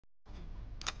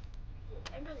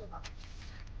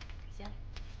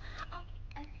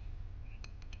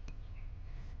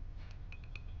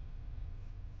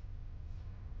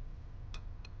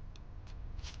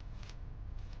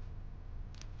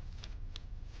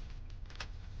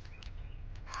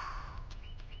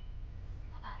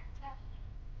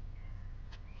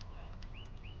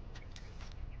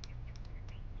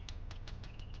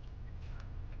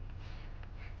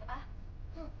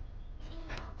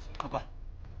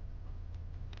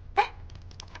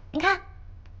你看，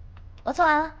我做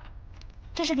完了，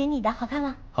这是给你的，好看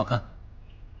吗？好看。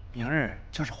明日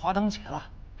就是花灯节了，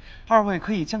二位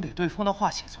可以将给对方的画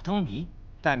写作灯谜，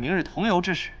待明日同游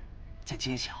之时再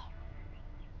揭晓。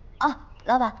哦，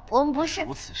老板，我们不是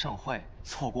如此盛会，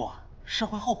错过是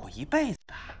会后悔一辈子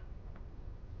的。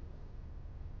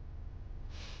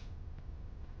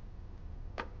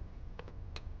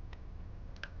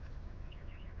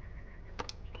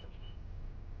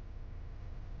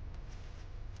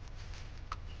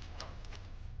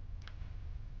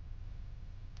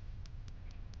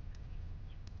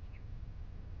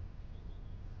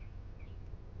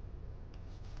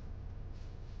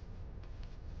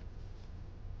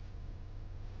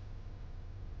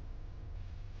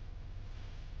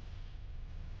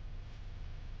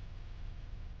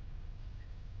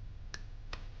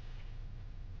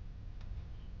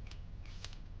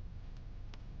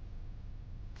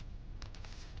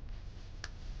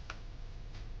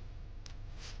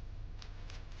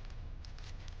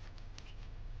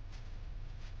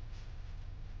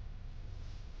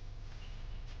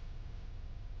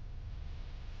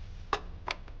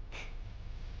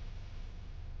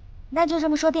 那就这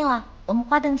么说定了，我们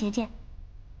花灯节见。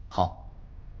好。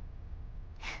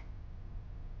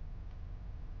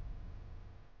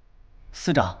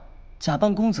司长，假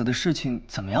扮公子的事情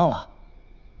怎么样了？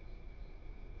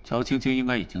乔青青应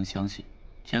该已经相信，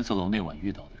天色楼那晚遇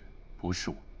到的人不是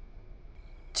我。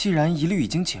既然疑虑已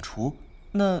经解除，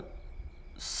那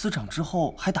司长之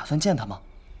后还打算见他吗？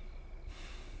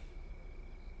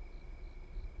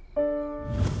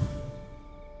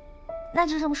 那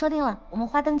就这么说定了，我们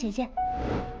花灯节见。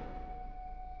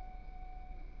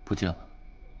不见了。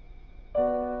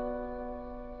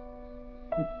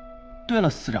对了，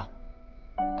司长，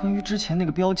关于之前那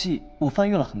个标记，我翻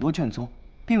阅了很多卷宗，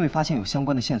并未发现有相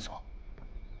关的线索。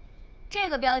这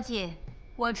个标记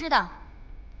我知道。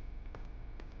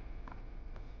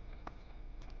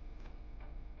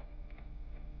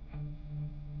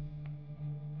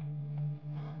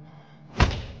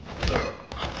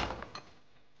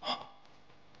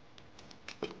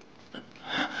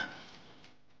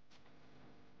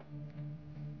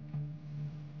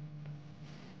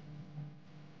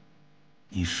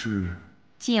 你是？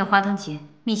今夜花灯节，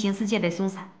密行司戒备松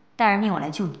散，大人命我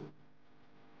来救你。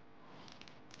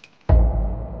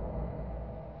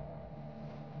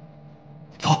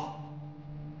走。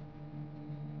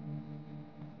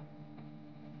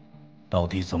到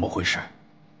底怎么回事？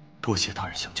多谢大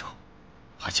人相救，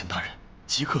还请大人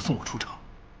即刻送我出城。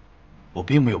我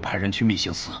并没有派人去密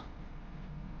行司。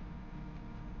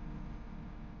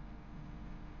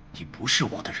你不是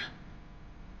我的人。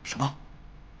什么？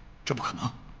 这不可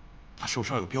能！他手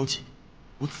上有标记，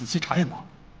我仔细查验过，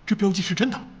这标记是真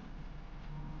的。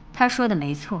他说的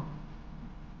没错，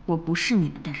我不是你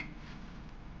们的人。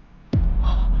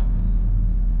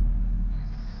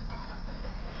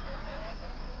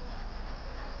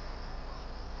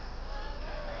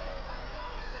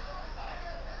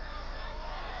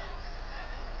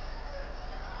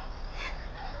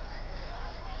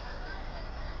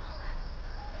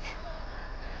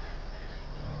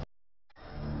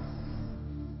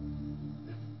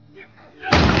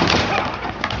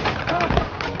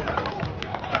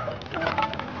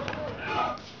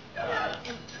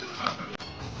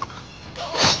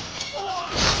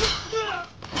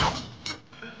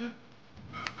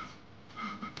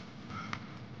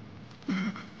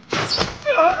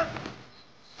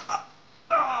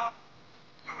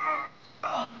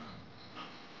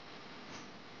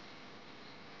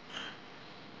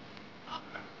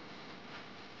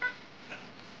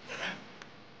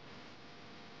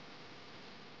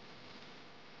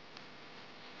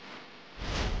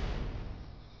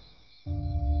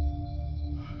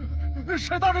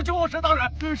沈大人救我！沈大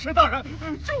人！沈大人！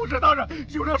救我！沈大人！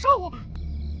有人要杀我！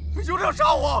有人要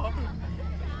杀我！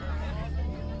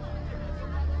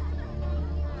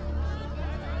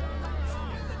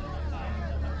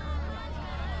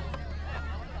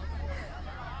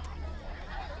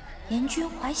严君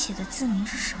怀写的字谜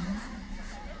是什么呢？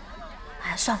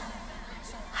哎，算了，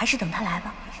还是等他来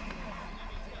吧。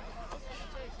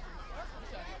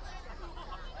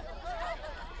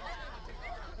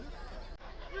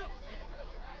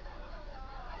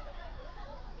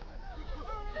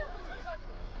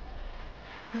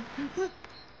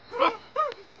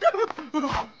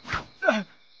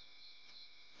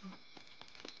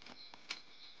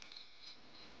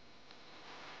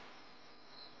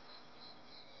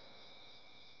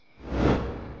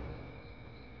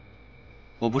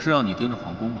 我不是让你盯着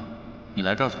皇宫吗？你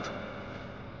来这儿做什么？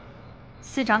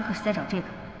司长可是在找这个。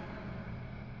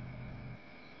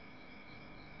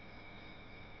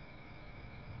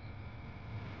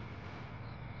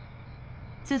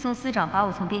自从司长把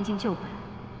我从边境救回来，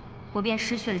我便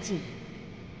失去了记忆。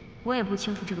我也不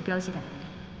清楚这个标记的来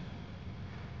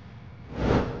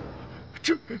历。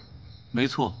这，没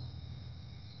错，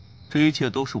这一切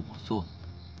都是我做的。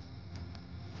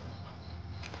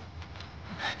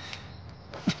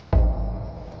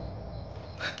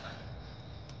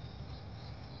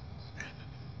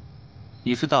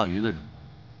你是大鱼的人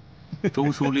吗？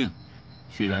中书令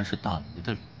居然是大鱼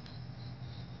的人。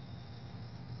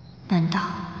难道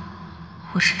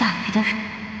我是大鱼的人？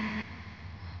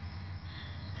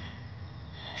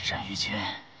沈玉君，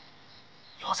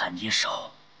落在你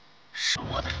手是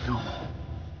我的任务。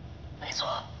没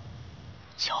错，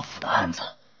乔府的案子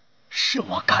是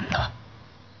我干的，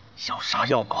要杀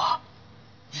要剐，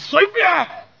你随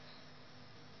便。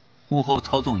幕后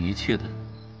操纵一切的人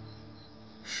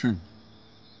是你。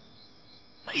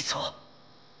没错。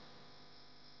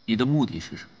你的目的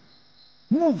是什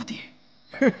么？目的，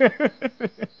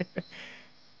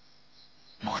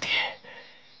目的，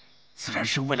自然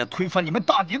是为了推翻你们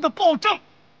大年的暴政。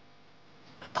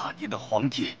大年的皇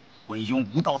帝昏庸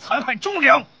无道，残害忠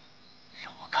良，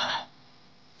让我看，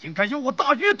应该由我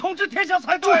大禹统治天下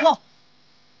才对。住口！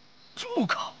住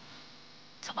口！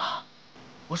怎么，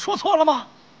我说错了吗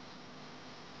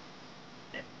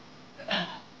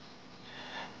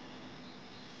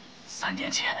？3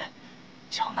年前，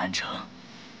江南城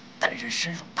带人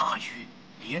深入大禹，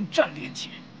连战连捷。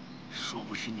若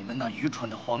不是你们那愚蠢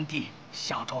的皇帝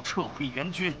下诏撤回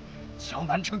援军，江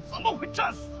南城怎么会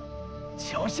战死？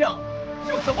乔相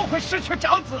又怎么会失去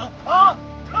长子啊？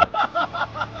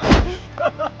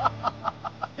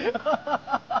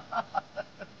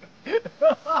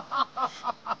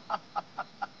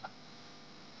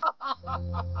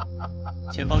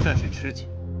前方战事吃紧，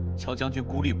乔将军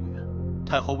孤立无援，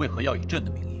太后为何要以朕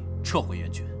的名义撤回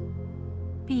援军？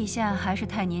陛下还是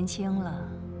太年轻了，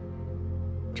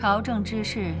朝政之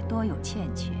事多有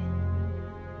欠缺。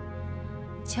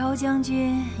乔将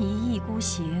军一意孤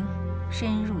行，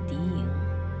深入敌营，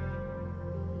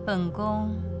本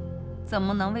宫怎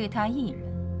么能为他一人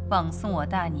枉送我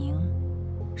大宁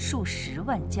数10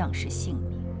万将士性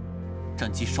命？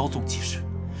战机稍纵即逝，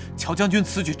乔将军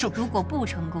此举正……如果不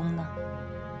成功呢？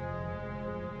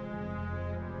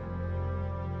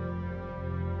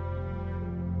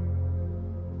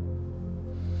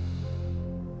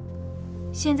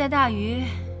现在大禹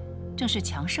正是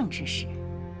强盛之时，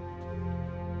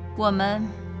我们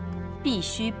必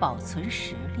须保存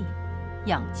实力，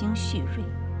养精蓄锐，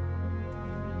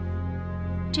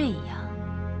这样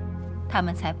他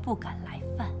们才不敢来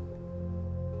犯。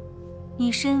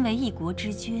你身为一国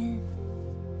之君，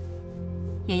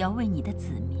也要为你的子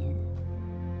民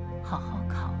好好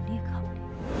考虑考虑。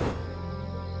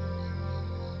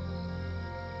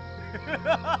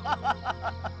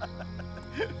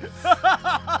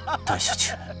带下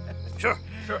去。是，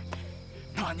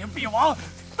大宁必亡，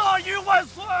大禹万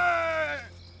岁！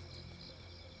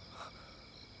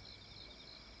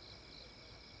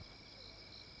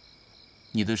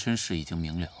你的身世已经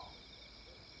明了，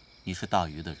你是大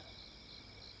禹的人，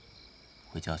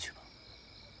回家去吧。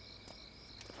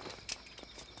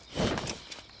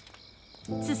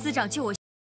自司长救我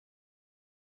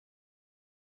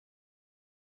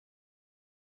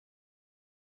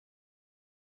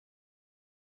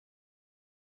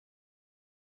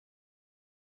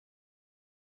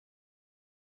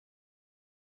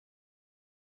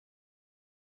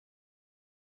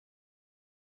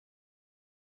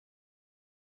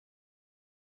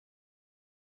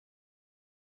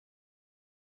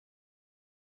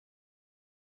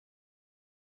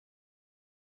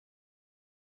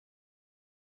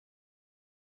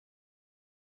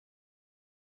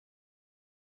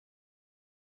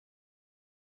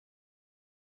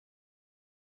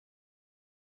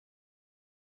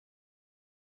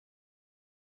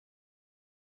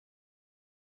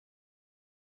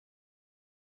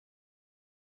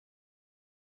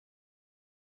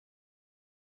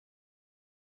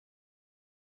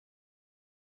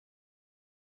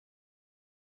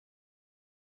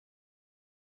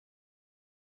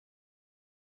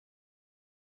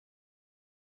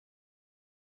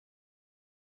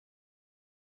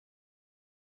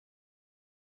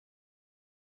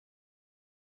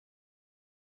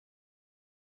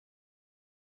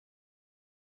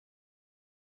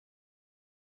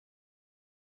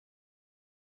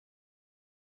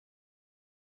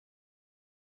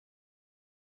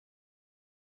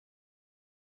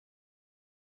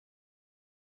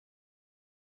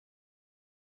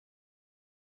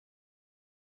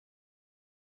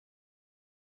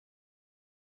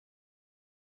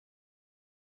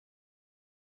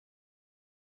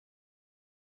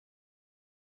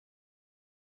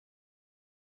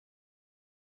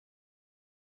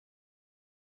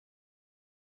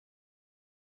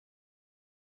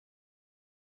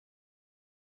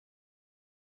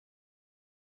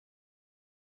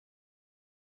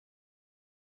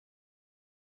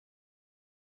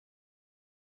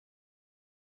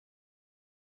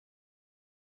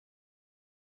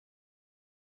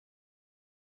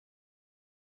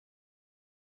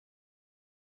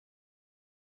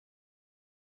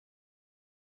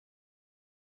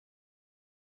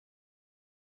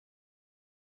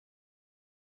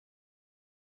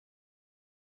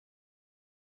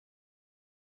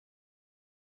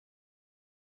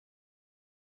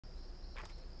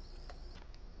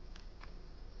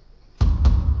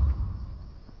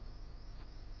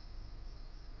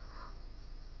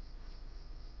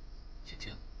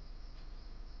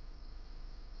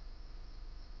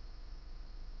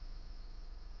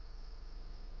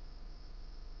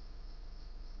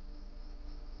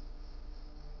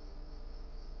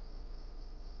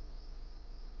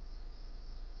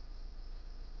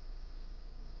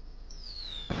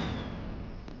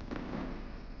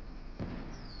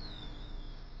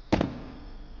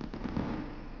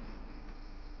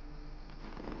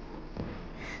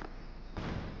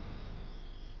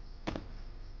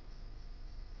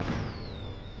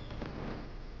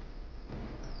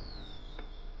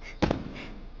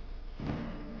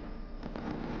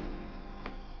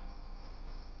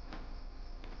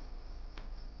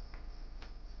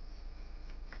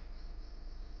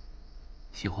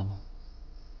喜欢吗？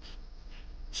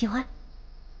喜欢。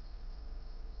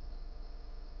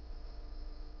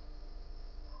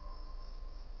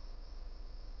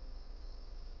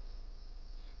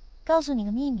告诉你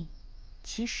个秘密，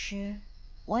其实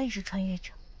我也是穿越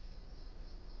者。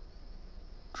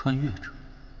穿越者，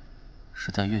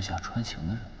是在月下穿行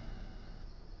的人吗？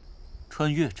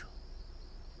穿越者。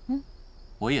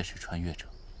我也是穿越者。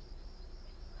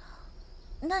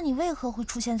那你为何会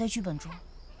出现在剧本中？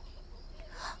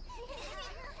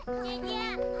姐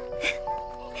姐，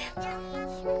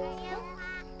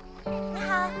你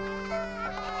好。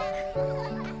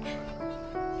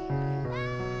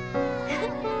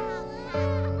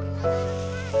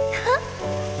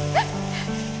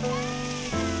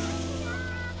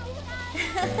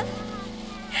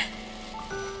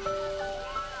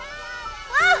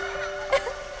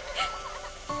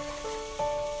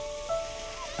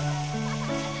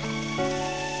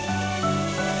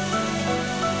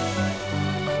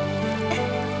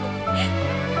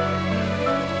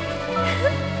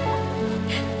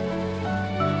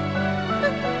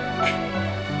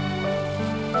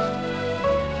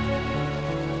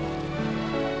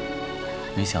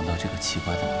没想到这个奇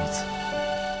怪的女子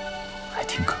还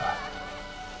挺可爱。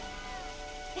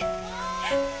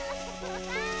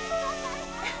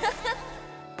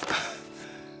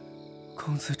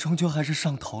公子终究还是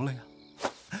上头了呀！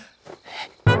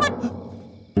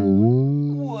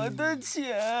我的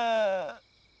钱！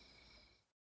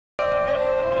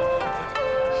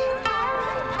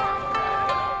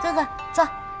哥哥，走。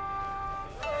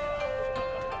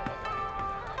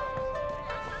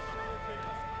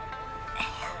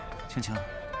青青，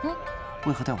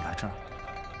为何带我来这儿？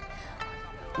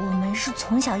我们是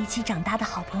从小一起长大的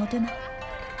好朋友，对吗？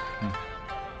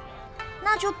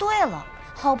那就对了，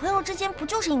好朋友之间不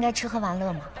就是应该吃喝玩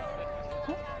乐吗？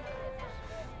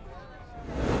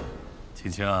青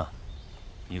青啊，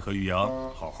你和玉阳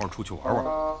好好出去玩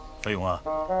玩，费用啊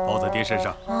包在爹身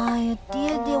上。哎呀，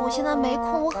爹爹，我现在没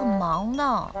空，我很忙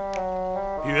呢。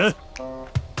玉云，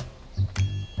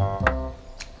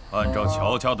按照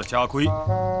乔家的家规，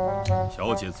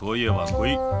小姐昨夜晚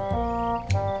归，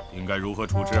应该如何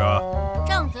处置啊？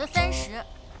杖责30。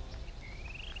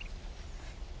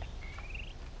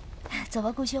走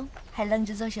吧，顾兄，还愣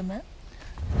着做什么？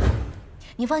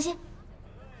你放心，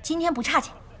今天不差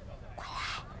钱。快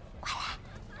来，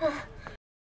快来！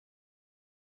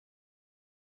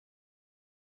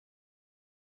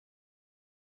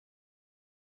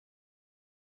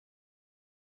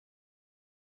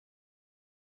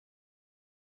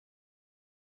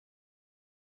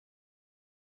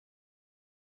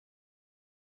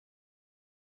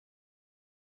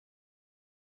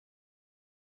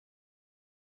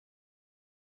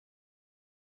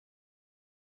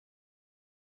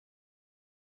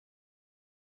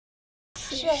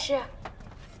是。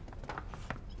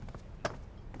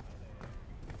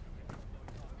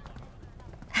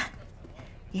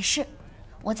也是，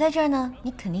我在这儿呢，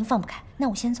你肯定放不开。那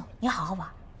我先走，你好好玩，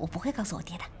我不会告诉我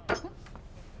爹的。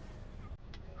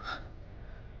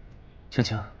青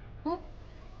青，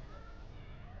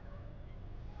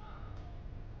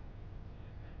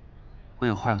我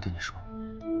有话要对你说。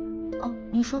哦，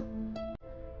你说。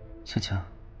青青，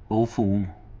我无父无母，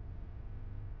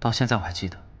到现在我还记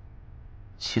得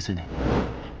7岁那年。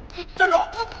站住！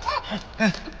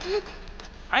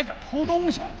还敢偷东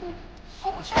西！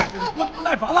不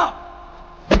耐烦了！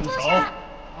住手！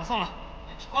算了，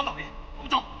长官老爷，我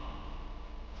们走。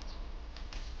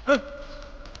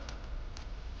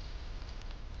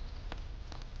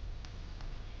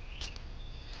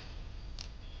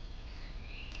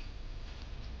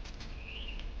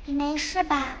你没事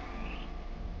吧？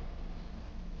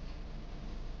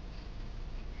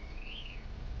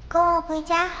跟我回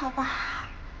家好不好？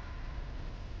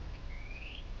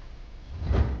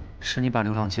是你把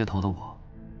流浪街头的我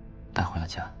带回了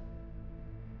家。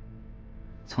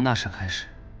从那时开始，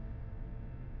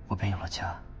我便有了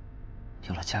家，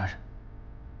有了家人。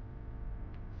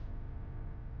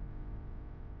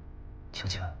青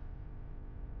青，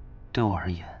对我而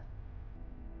言，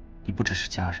你不只是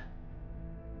家人。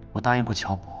我答应过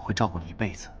乔伯会照顾你一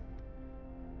辈子，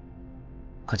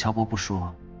可乔伯不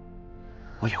说，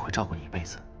我也会照顾你一辈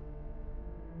子，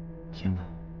因为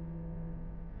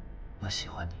我喜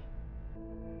欢你。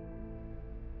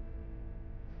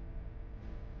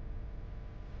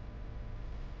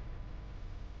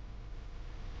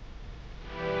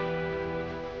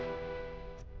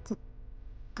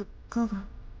哥哥，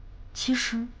其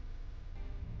实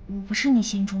我不是你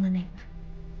心中的那个人。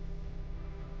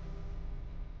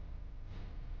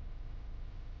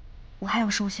我还有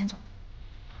事，我先走。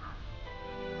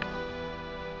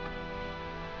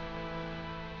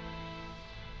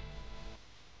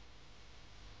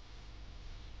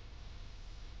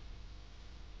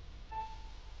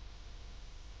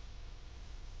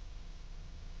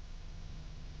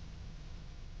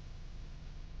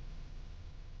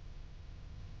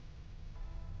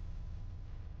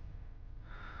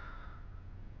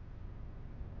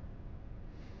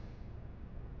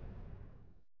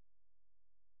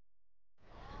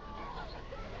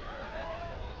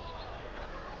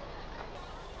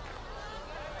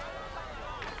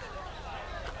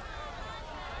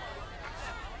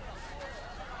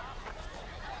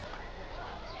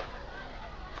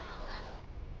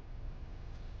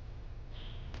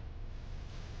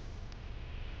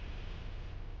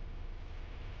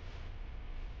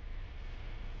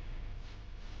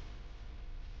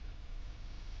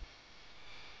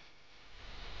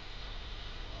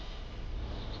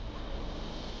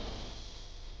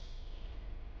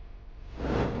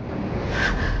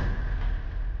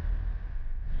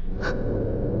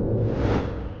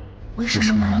为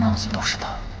什么满脑子都是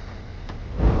他？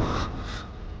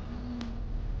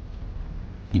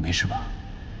你没事吧？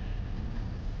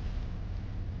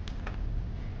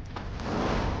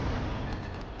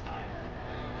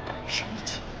沈雨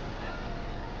晴，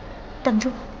等着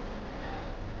我。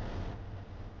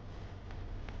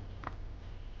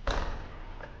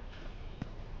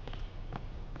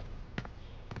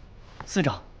司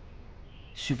长，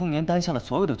许凤年担下了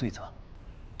所有的罪责，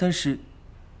但是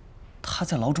他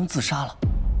在牢中自杀了。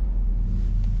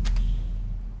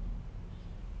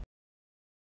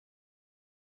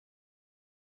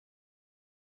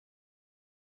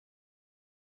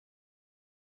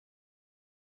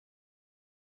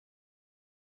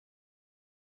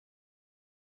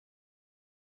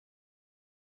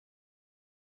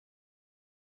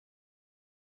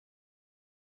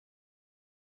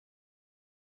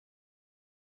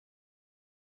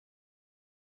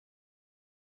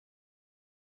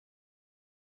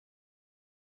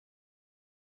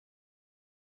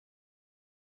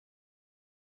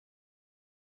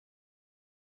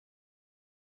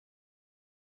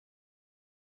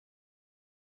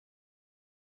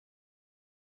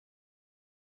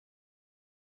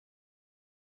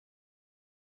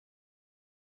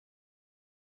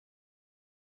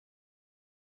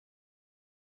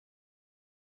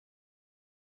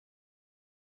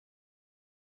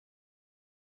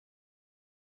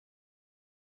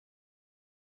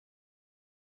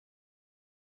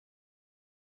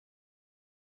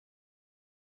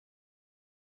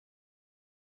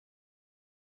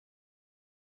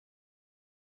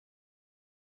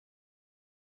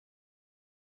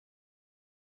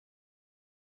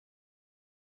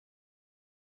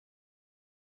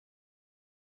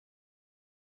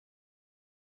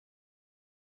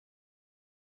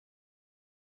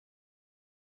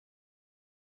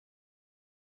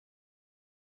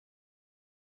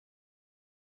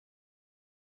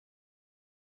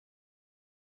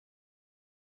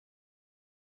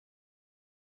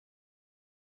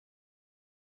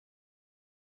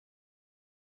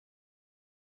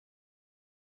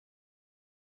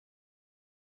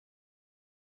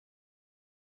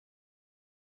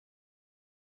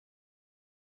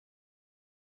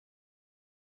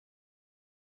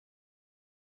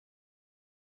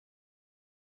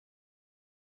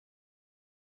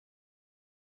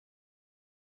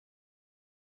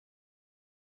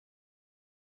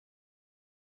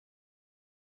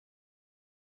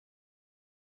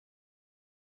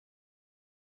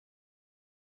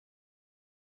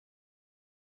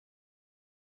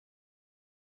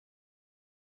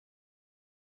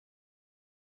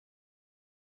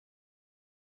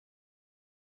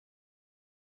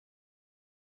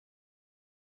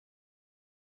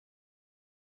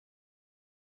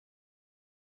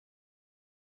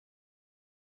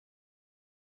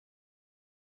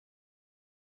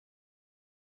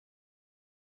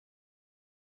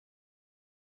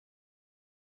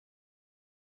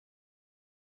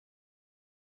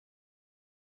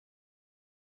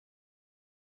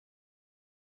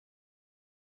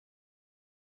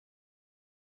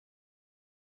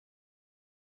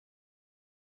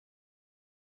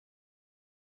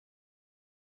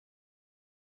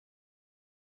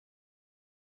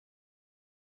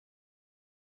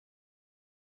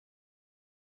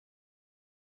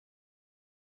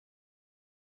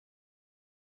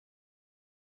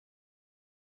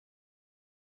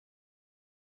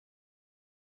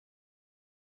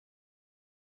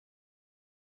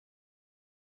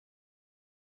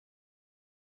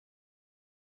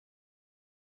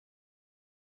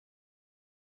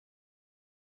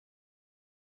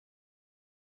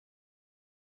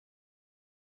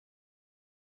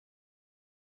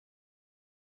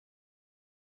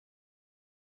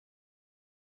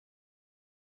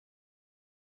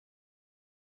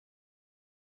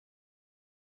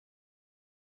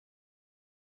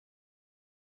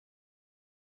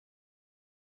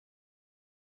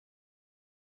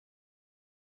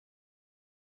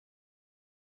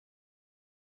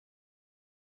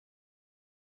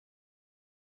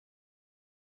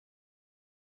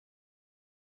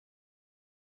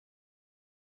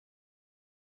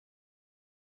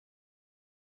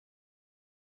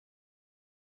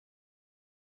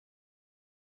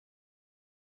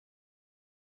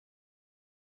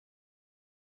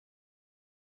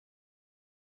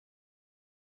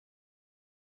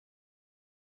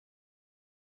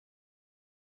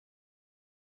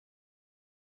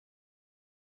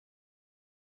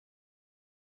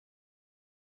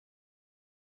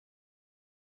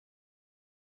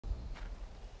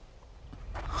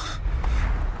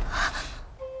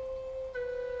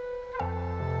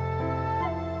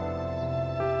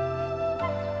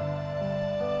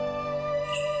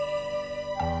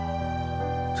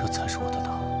这才是我的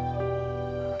答案。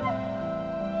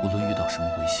无论遇到什么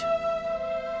危险，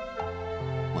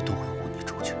我都会护你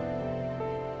周全。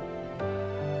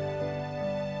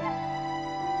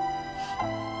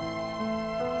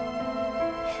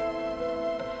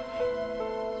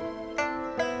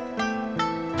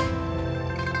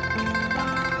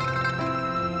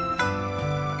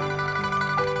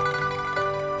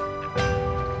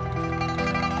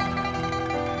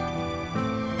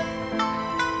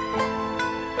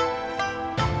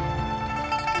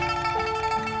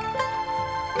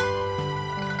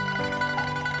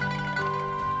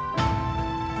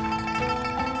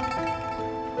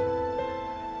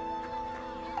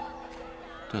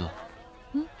对了，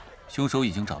凶手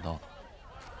已经找到了，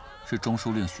是中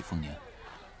书令许凤年。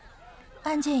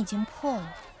案件已经破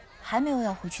了，还没有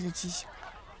要回去的迹象，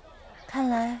看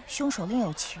来凶手另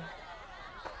有其人。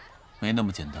没那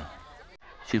么简单，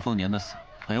许凤年的死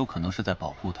很有可能是在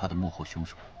保护他的幕后凶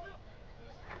手。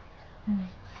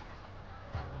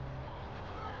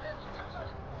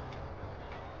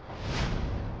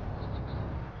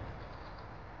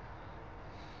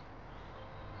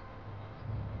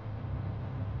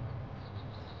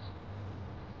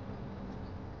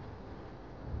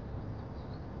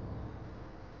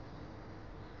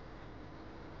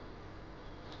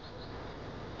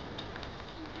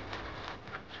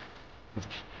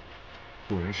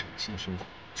做人省心的生活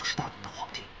就是大明的皇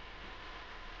帝。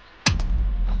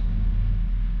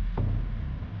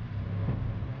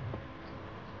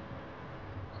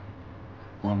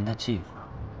我们的计划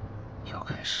要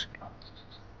开始了。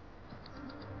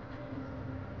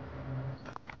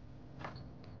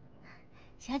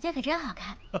小姐可真好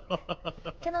看，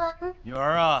真的吗？女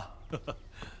儿啊，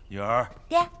女儿，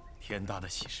爹，天大的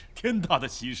喜事，天大的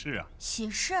喜事啊！喜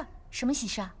事？什么喜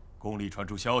事啊？宫里传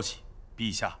出消息，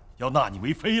陛下要纳你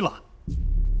为妃了。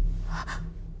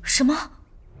什么？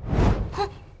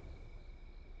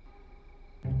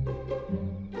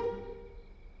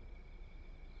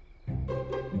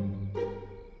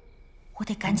我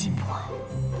得赶紧破案，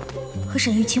和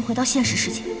沈玉清回到现实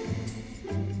世界。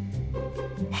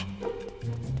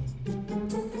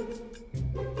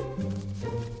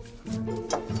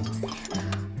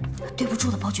对不住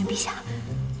了，暴君陛下。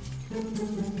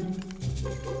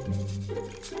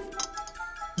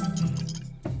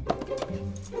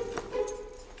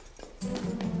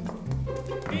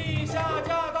陛下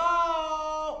驾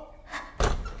到！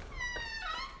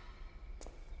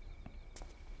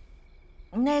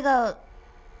那个，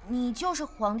你就是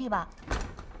皇帝吧？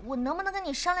我能不能跟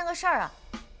你商量个事儿啊？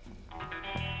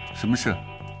什么事？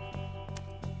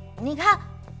你看，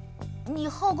你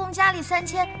后宫佳丽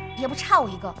3000，也不差我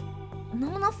一个，能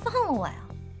不能放了我呀？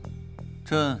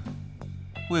朕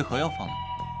为何要放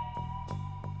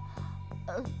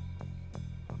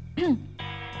你？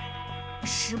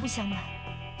实不相瞒，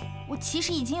我其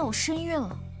实已经有身孕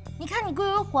了。你看你贵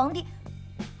为皇帝，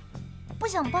不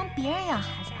想帮别人养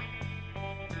孩子吧？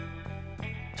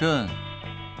朕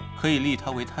可以立他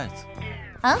为太子。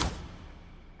啊？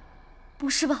不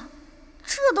是吧？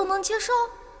这都能接受？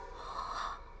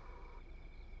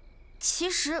其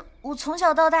实我从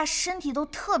小到大身体都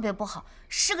特别不好，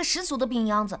是个十足的病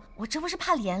秧子。我这不是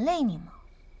怕连累你吗？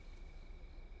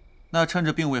那趁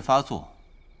着并未发作，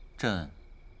朕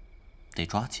得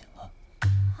抓紧了。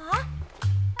啊？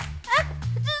哎，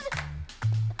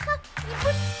你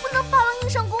不能霸王硬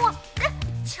上弓啊！哎，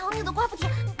瞧你的瓜不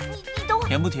甜，你等会儿。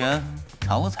甜不甜，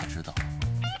尝了才知道。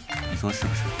你说是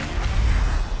不是？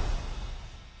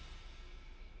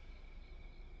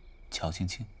乔青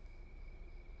青，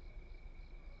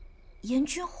严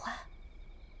君环。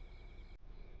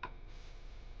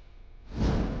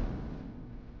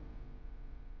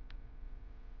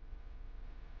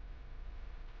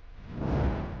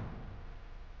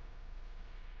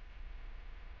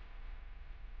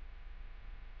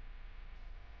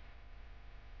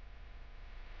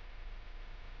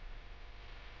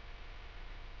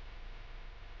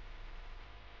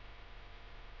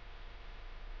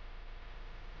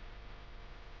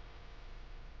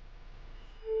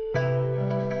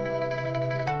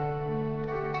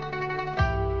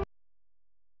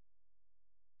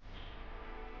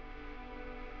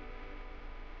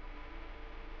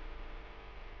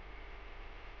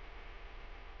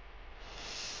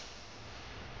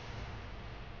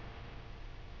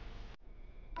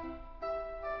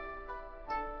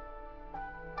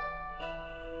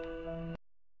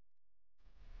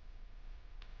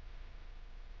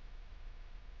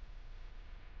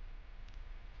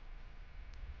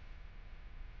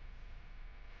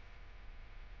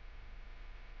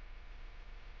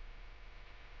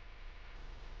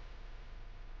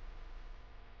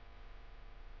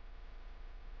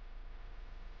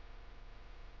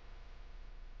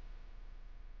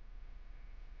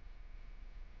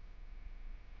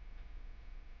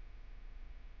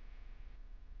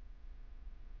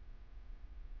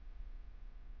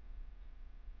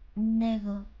那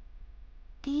个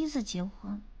第一次结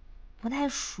婚，不太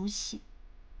熟悉，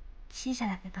接下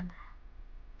来该干嘛？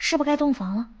是不是该洞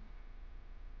房了？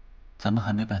咱们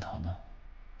还没拜堂呢，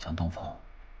想洞房，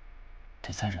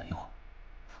得再忍一会儿。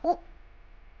我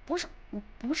不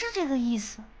是这个意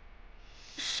思，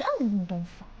谁让你洞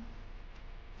房？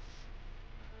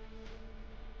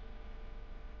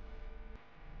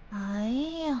哎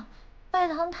呀，拜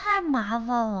堂太麻烦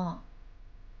了。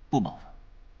不麻烦。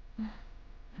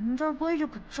你们这儿规矩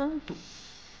可真多。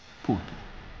不多。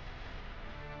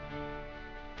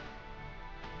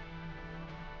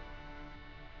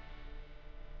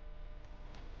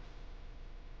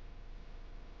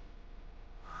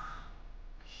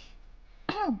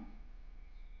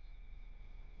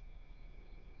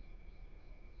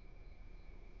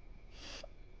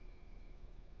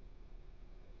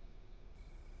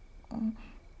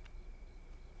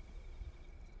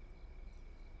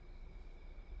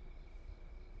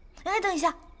哎，等一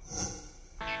下，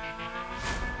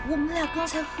我们俩刚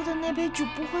才喝的那杯酒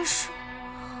不会是……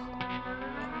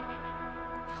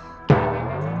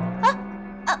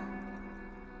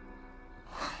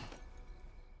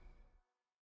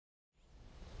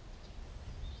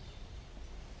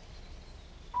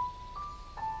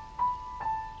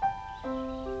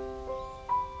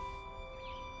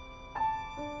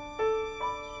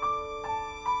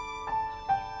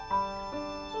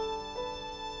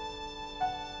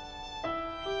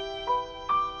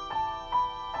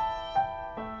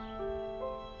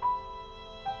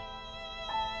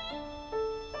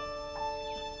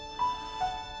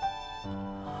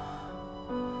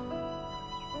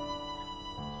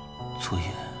昨夜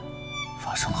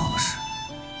发生了何事？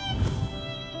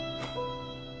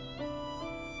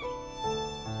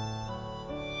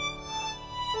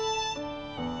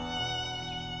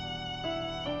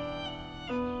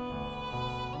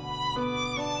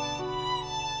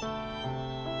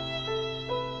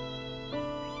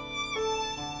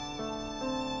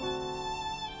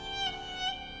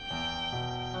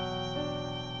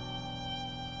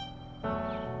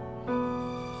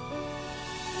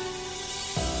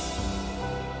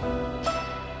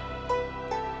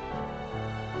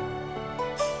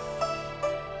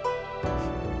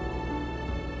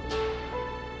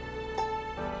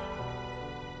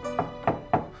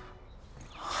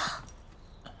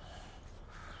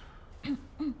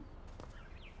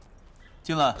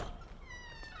进来。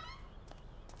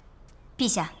陛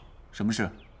下，什么事？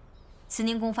慈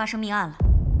宁宫发生命案了。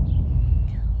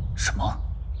什么？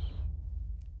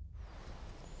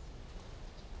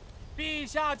陛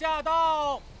下驾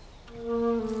到！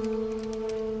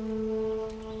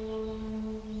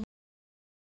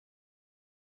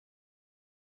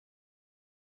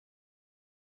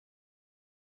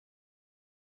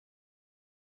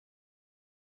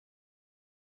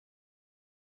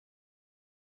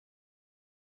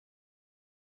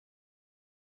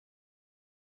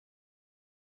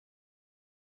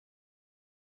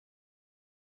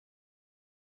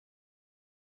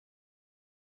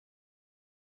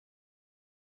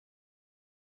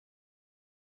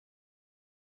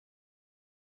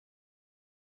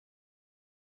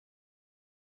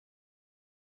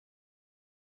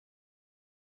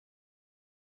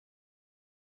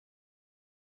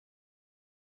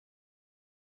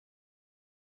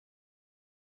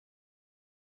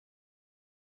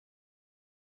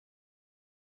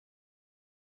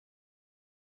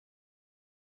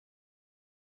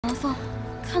王凤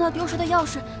看到丢失的钥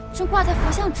匙正挂在佛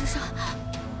像之上，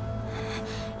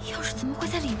钥匙怎么会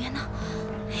在里面呢？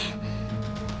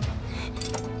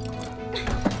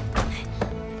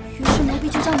于是奴婢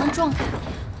就将门撞开，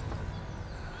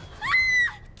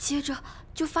接着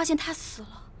就发现他死了。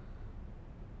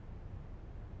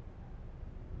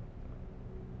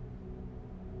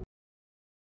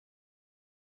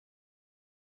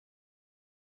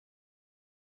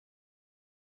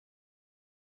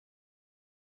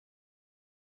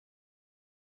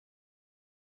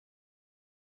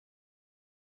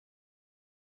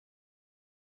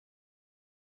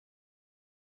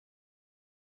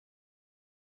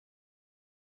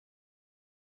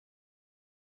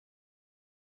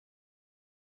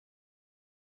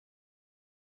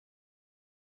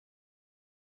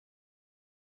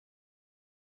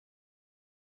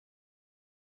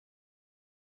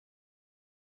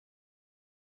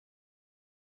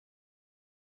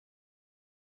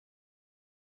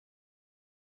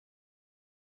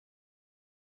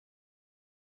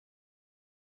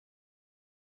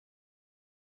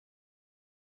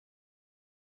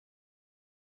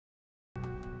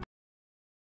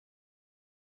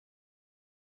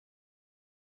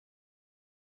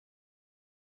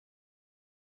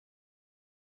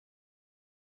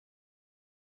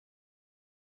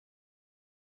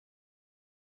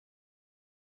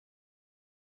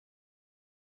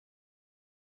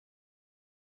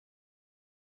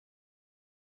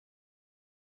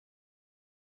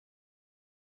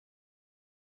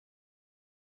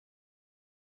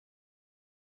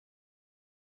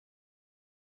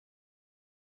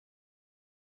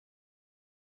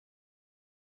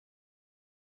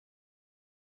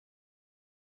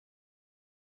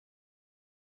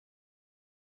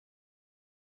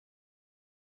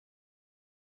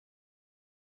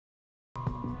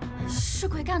是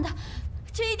鬼干的，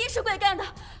这一定是鬼干的。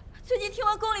最近听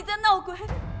闻宫里在闹鬼。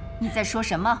你在说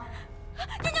什么？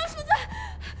爹娘恕罪，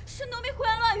是奴婢胡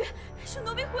言乱语，是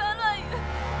奴婢胡言乱语。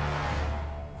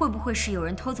会不会是有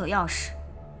人偷走钥匙，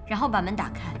然后把门打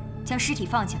开，将尸体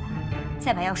放进来，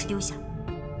再把钥匙丢下？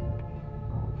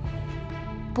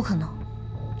不可能，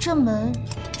这门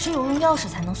只有用钥匙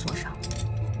才能锁上。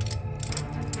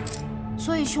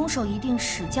 所以凶手一定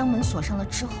是将门锁上了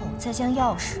之后，再将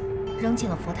钥匙扔进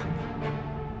了佛堂内。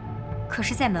可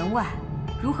是，在门外，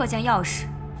如何将钥匙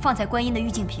放在观音的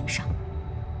玉净瓶上？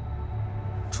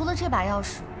除了这把钥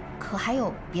匙，可还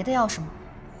有别的钥匙吗？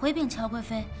回禀乔贵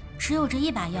妃，只有这一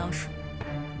把钥匙。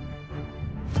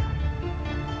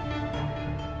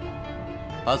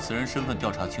把此人身份调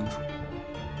查清楚，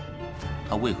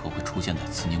他为何会出现在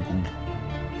慈宁宫里？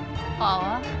好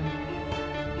啊。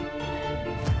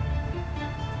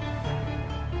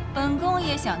 本宫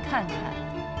也想看看，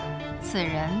此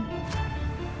人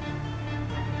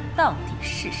到底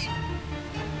是谁。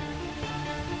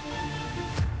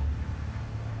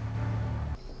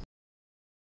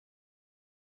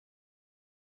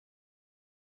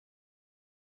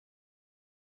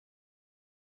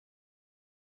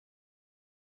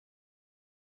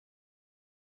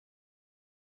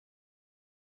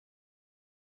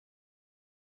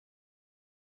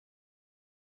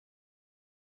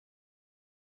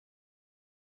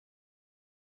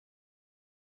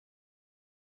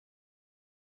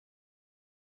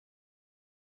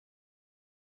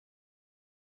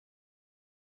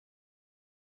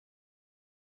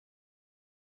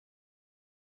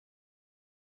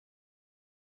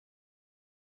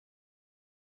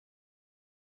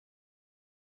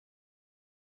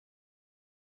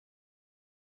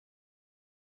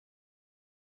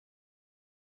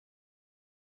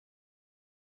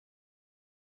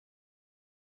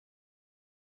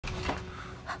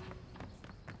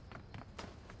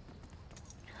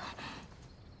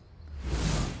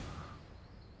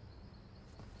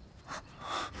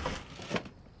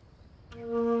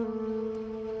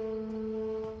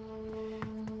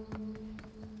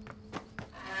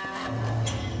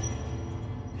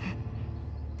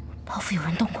包袱有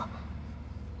人动过。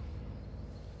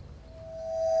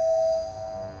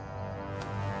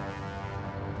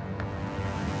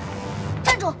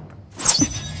站住！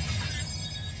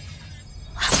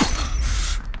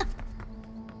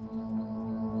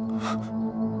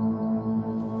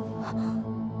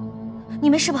你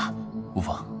没事吧？无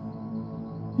妨。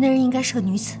那人应该是个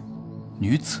女子。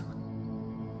女子？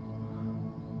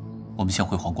我们先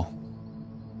回皇宫。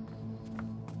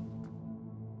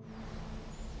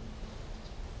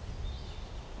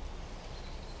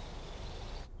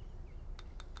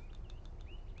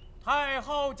 太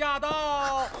后驾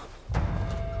到！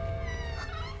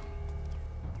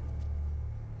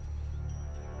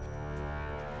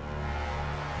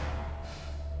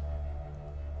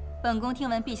本宫听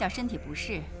闻陛下身体不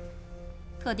适，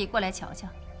特地过来瞧瞧。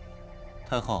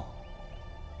太后，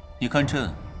你看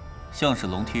朕像是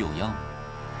龙体有恙？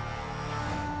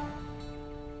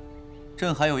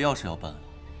朕还有要事要办，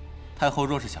太后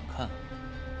若是想看，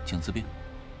请自便。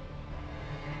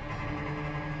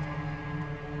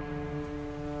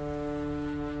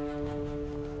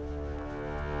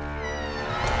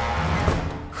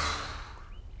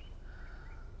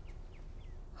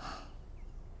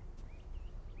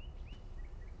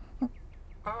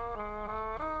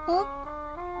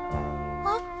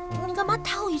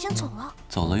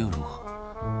 走了又如何？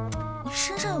你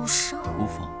身上有伤。无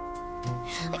妨。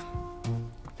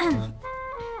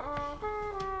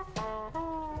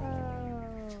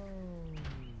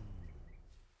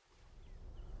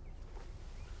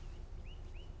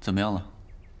怎么样了？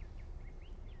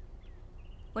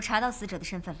我查到死者的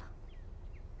身份了，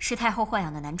是太后豢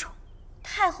养的男宠。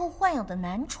太后豢养的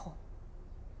男宠。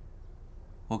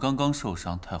我刚刚受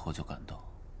伤，太后就赶到。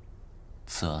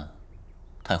此案，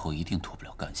太后一定脱不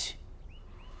了干系。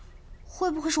 会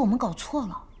不会是我们搞错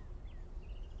了？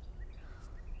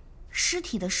尸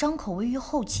体的伤口位于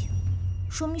后颈，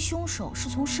说明凶手是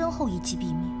从身后一击毙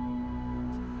命。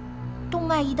动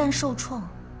脉一旦受创，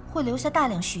会留下大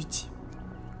量血迹。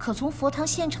可从佛堂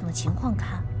现场的情况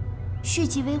看，血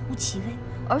迹微乎其微，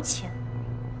而且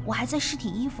我还在尸体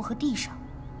衣服和地上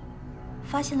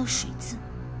发现了水渍，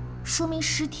说明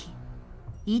尸体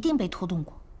一定被拖动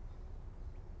过。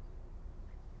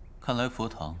看来佛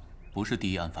堂不是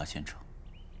第一案发现场。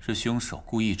 是凶手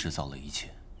故意制造了一切。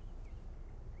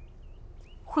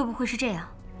会不会是这样？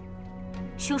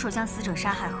凶手将死者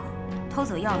杀害后，偷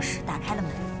走钥匙，打开了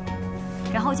门，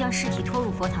然后将尸体拖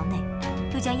入佛堂内，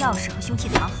又将钥匙和凶器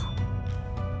藏好。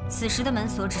此时的门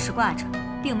锁只是挂着，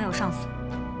并没有上锁。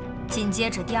紧接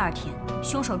着第2天，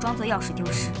凶手装作钥匙丢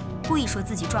失，故意说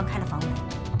自己撞开了房门，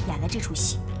演了这出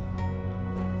戏。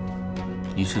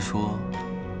你是说，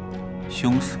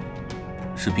凶手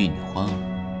是婢女欢儿？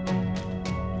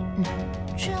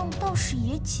这样倒是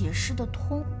也解释得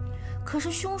通。可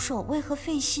是凶手为何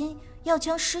费心要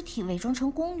将尸体伪装成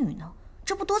宫女呢？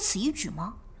这不多此一举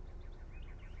吗？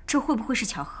这会不会是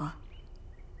巧合？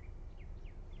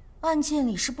案件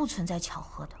里是不存在巧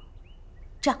合的。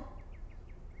这样，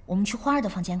我们去花儿的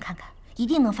房间看看，一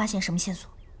定能发现什么线索。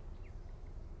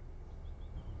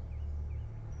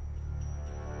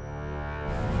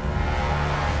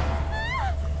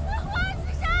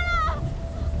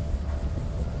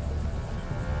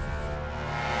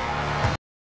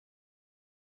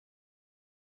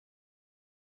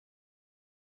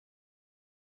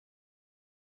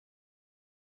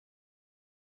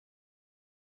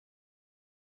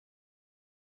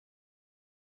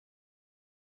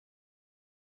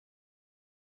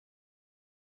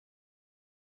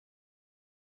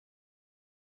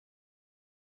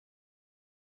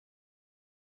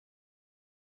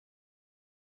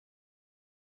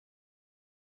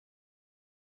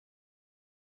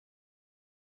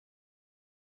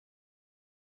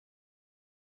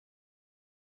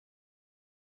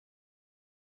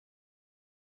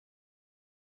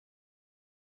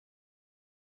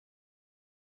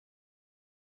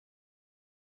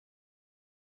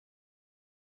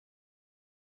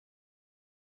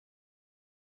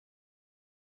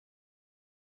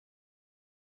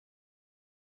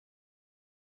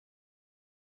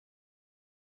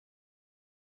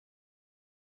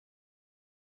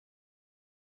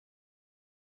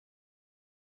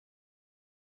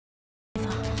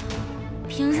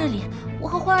平日里，我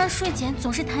和花儿睡前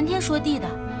总是谈天说地的，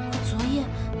可昨夜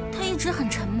他一直很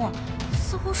沉默，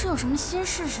似乎是有什么心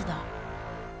事似的。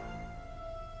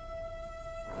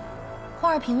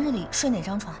花儿平日里睡哪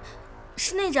张床？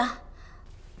是那张。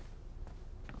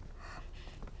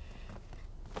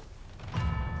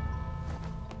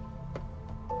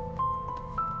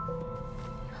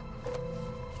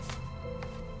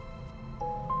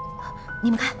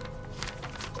你们看。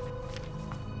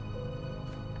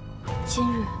今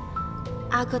日，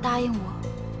阿哥答应我，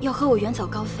要和我远走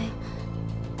高飞。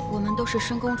我们都是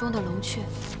深宫中的龙雀，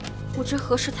不知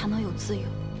何时才能有自由。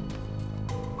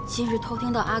今日偷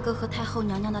听到阿哥和太后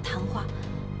娘娘的谈话，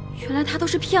原来他都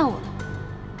是骗我的。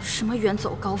什么远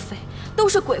走高飞，都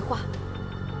是鬼话。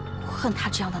我恨他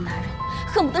这样的男人，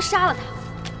恨不得杀了他。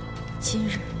今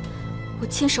日，我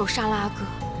亲手杀了阿哥，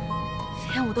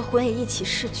连我的魂也一起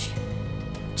逝去。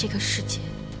这个世界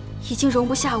已经容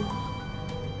不下我了。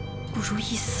不如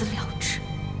一死了之。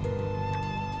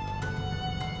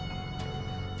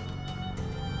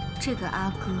这个阿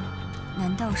哥，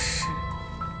难道是？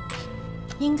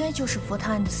应该就是佛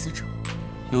堂案的死者。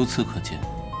由此可见，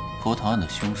佛堂案的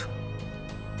凶手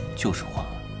就是欢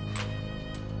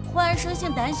儿。欢儿生性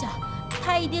胆小，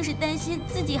他一定是担心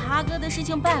自己和阿哥的事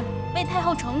情败露，被太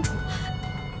后惩处，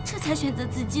这才选择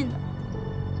自尽的。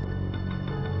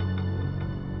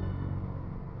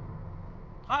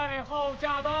太后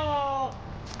驾到！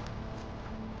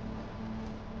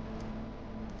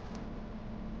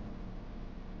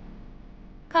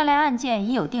看来案件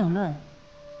已有定论，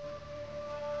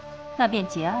那便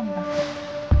结案吧。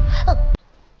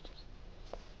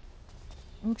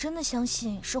你真的相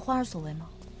信是花儿所为吗？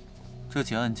这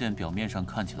起案件表面上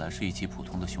看起来是一起普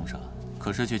通的凶杀案，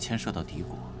可是却牵涉到敌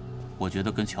国，我觉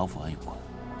得跟乔府案有关。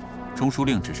中书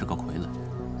令只是个傀儡，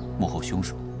幕后凶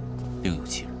手另有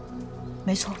其人。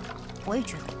没错，我也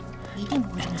觉得，一定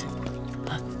不会这么简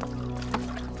单。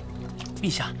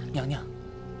陛下，娘娘。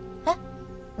哎，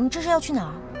你这是要去哪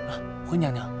儿？回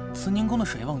娘娘，慈宁宫的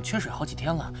水瓮缺水好几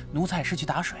天了，奴才是去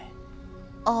打水。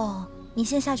哦，你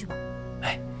先下去吧。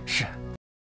哎，是。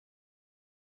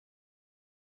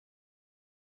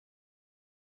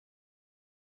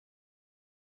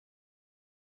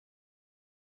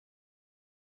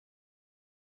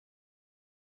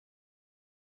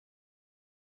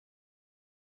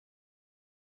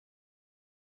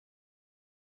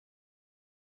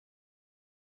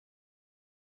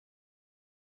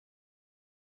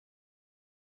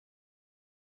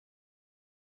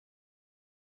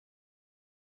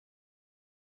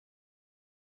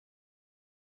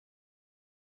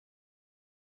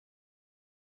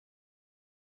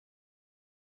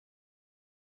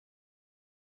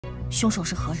凶手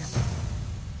是何人？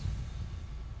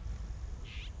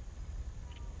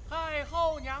太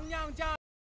后娘娘驾！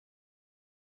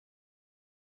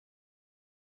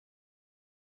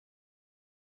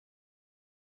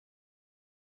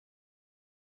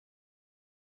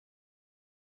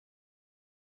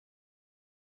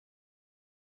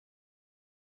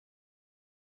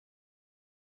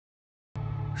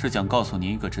是想告诉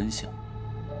您一个真相。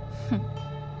哼，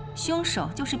凶手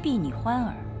就是婢女欢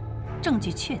儿，证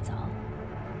据确凿。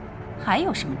还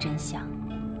有什么真相？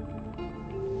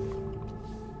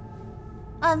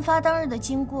案发当日的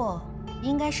经过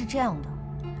应该是这样的：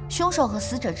凶手和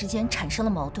死者之间产生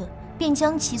了矛盾，便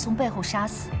将其从背后杀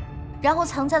死，然后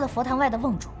藏在了佛堂外的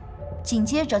瓮中。紧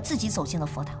接着自己走进了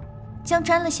佛堂，将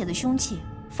沾了血的凶器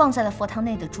放在了佛堂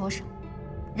内的桌上，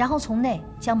然后从内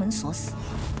将门锁死。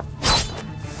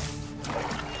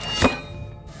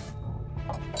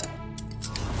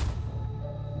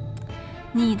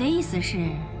你的意思是，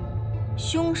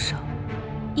凶手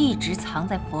一直藏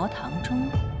在佛堂中？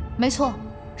没错，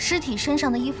尸体身上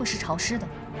的衣服是潮湿的，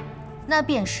那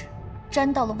便是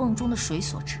沾到了瓮中的水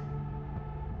所致。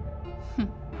哼，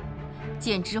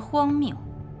简直荒谬！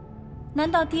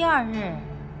难道第二日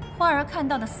花儿看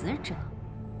到的死者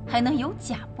还能有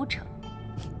假不成？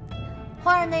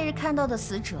花儿那日看到的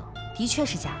死者的确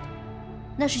是假的，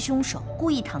那是凶手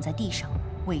故意躺在地上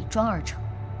伪装而成。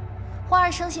花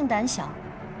儿生性胆小，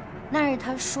那日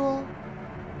他说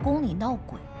宫里闹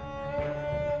鬼。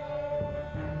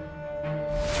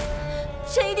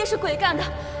这一定是鬼干的！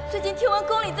最近听闻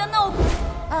宫里在闹鬼。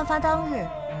案发当日，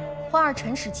花儿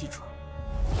辰时起床，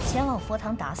前往佛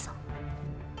堂打扫。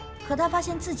可他发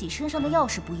现自己身上的钥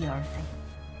匙不翼而飞，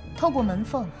透过门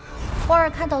缝，花儿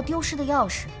看到丢失的钥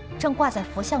匙正挂在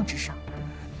佛像之上。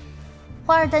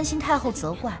花儿担心太后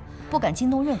责怪，不敢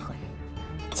惊动任何人。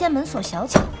见门锁小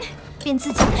巧，便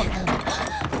自己破开了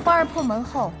门。花儿破门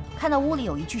后，看到屋里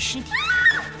有一具尸体，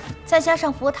再加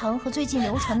上佛堂和最近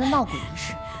流传的闹鬼一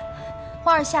事，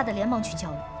花儿吓得连忙去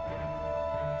叫人。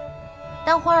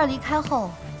当花儿离开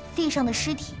后，地上的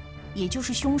尸体，也就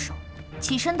是凶手，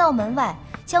起身到门外，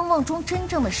将瓮中真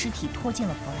正的尸体拖进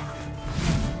了佛堂。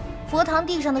佛堂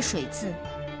地上的水渍，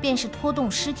便是拖动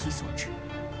尸体所致。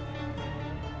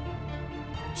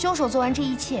凶手做完这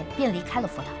一切，便离开了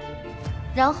佛堂，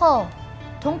然后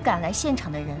同赶来现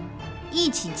场的人一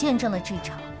起见证了这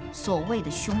场所谓的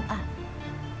凶案。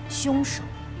凶手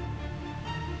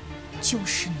就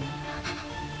是你。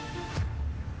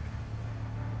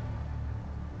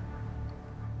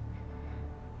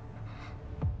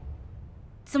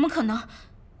怎么可能？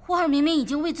花儿明明已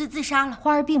经畏罪自杀了。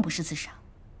花儿并不是自杀。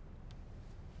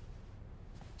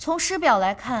从尸表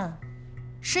来看，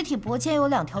尸体脖间有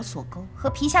2条锁钩，和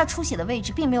皮下出血的位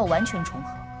置并没有完全重合。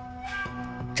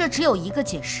这只有一个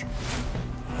解释，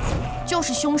就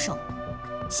是凶手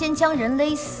先将人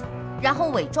勒死，然后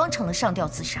伪装成了上吊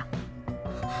自杀。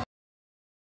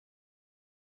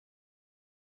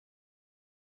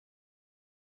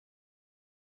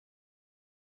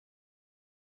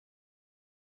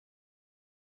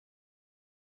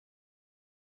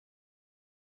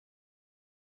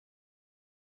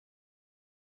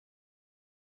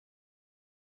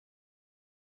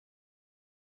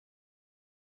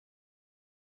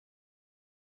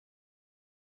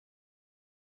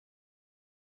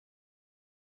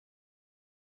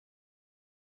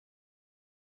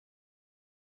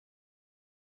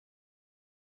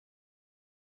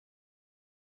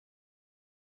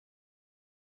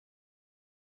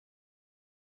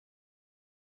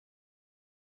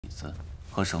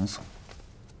和绳索。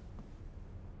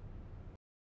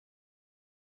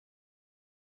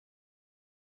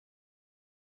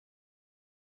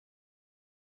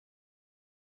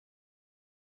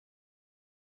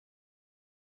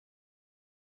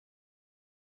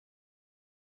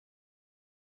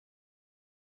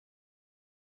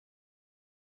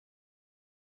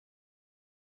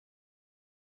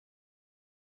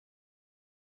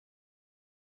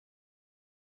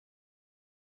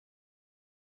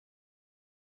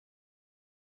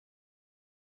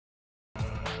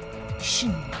是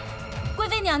你，贵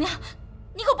妃娘娘，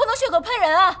你可不能血口喷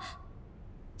人啊！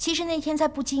其实那天在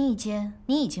不经意间，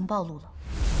你已经暴露了。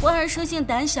婉儿生性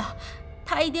胆小，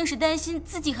她一定是担心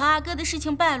自己和阿哥的事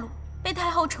情败露，被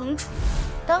太后惩处。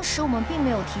当时我们并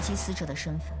没有提及死者的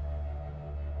身份，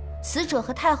死者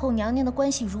和太后娘娘的关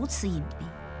系如此隐蔽，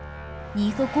你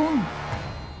一个宫女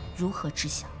如何知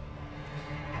晓？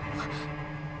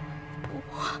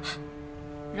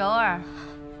柔儿，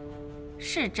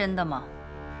是真的吗？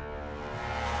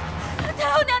太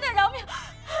后娘娘饶命！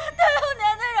太后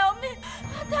娘娘饶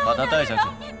命！把他带下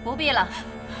去。不必了，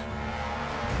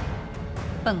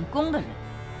本宫的人，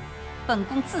本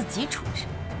宫自己处置。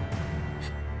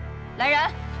来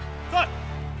人，在，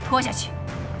拖下去，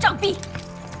杖毙。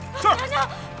是。娘娘，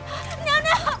娘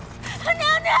娘，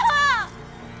娘娘！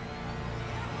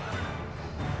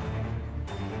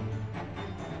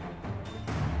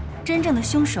真正的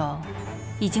凶手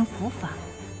已经伏法，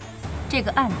这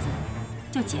个案子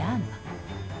就结案吧。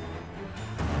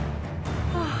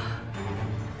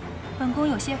恐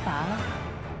有些乏了，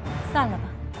散了吧。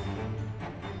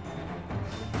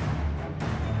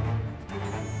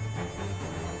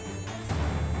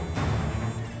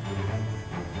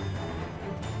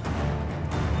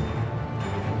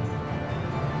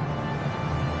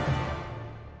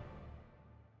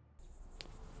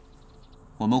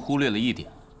我们忽略了一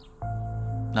点，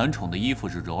男宠的衣服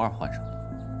是柔儿换上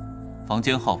的，房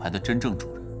间号牌的真正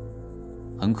主人，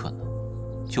很可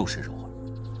能就是柔儿。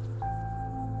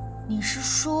你是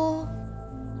说，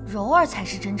柔儿才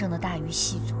是真正的大鱼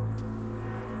细作？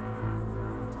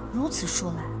如此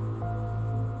说来，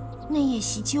那夜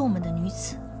袭击我们的女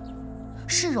子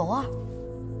是柔儿。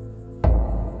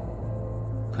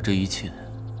可这一切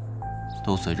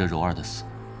都随着柔儿的死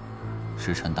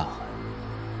石沉大海。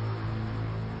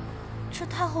这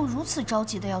太后如此着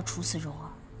急的要处死柔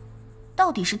儿，到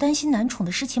底是担心男宠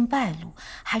的事情败露，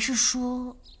还是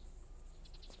说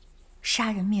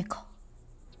杀人灭口？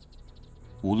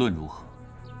无论如何，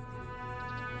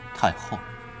太后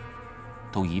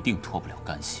都一定脱不了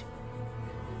干系。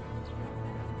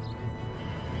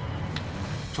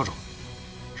少主，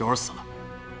柔儿死了。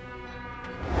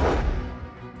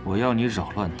我要你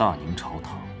扰乱大宁朝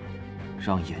堂，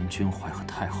让严君怀和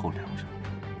太后两人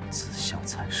自相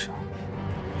残杀。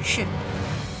是。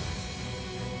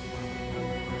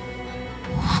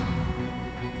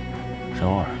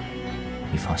柔儿，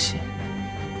你放心，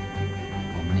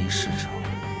我们离事成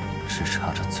只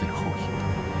差这最后一步。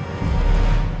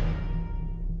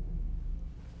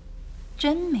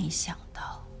真没想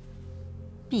到，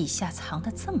陛下藏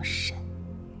得这么深。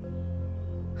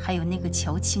还有那个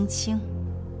乔青青，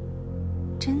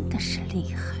真的是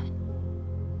厉害。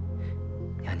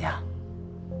娘娘，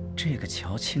这个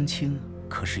乔青青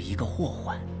可是一个祸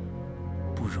患，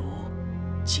不如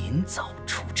尽早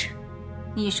处置。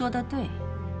你说的对，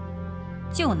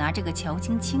就拿这个乔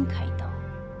青青开刀。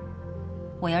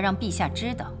我要让陛下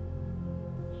知道，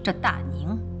这大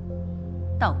宁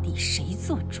到底谁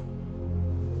做主。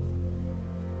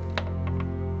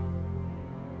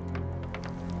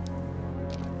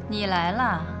你来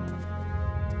啦，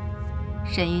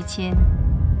沈玉清。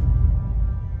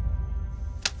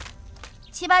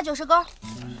7、8、90勾，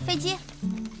飞机。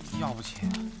要不起。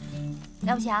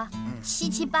了不起啊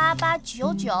！7、7、8、8、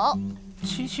99。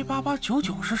7、7、8、8、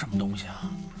99是什么东西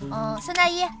啊？3大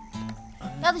1，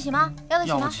要得起吗？要得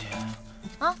起吗？要不起。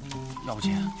啊？要不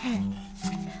起。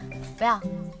不要。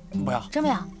不要。真不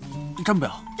要。真不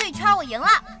要。对圈我赢了。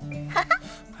哈哈。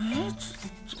哎，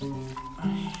哎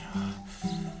呀。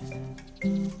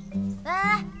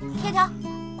来，贴条，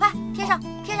快贴上，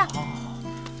贴上。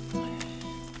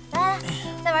来，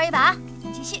再玩一把啊！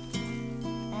继续。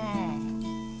哎，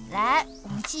来，我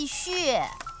们继续。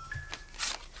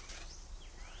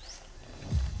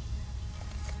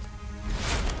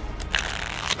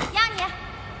压你，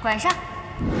管上。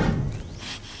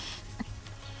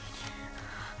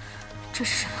这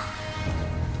是什么？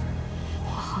我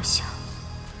好像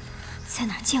在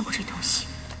哪儿见过这东西，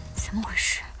怎么回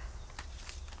事？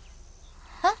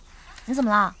你怎么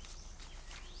了？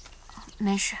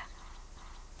没事。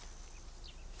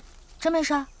真没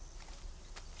事？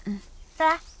再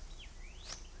来。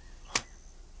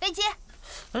飞机。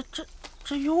哎，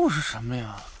这又是什么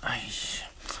呀？哎呀，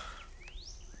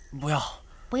不要。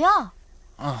不要。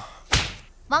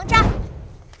王炸。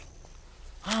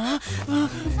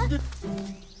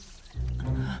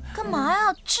干嘛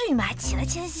呀？至于吗？起来，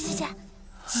起来，起来，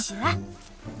起来！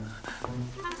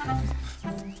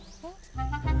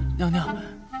娘娘，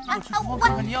我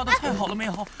看看你要的菜好了没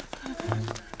有？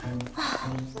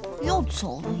又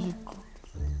走了一个。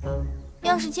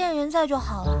要是见人在就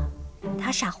好了，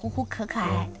他傻乎乎、可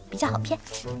爱的，比较好骗。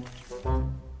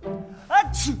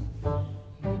去！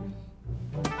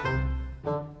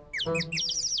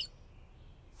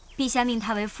陛下命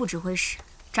他为副指挥使，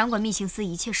掌管密行司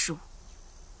一切事务。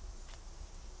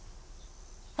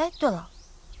哎，对了，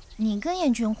你跟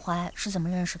燕君怀是怎么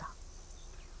认识的？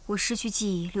我失去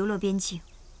记忆，流落边境，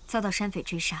遭到山匪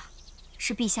追杀，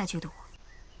是陛下救的我。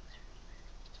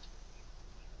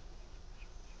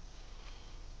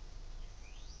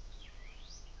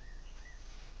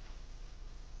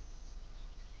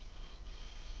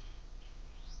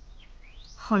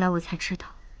后来我才知道，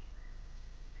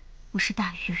我是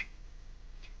大鱼人。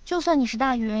就算你是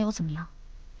大鱼人又怎么样？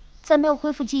在没有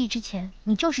恢复记忆之前，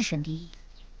你就是沈第一，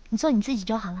你做你自己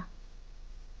就好了，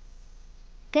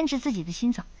跟着自己的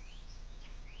心走。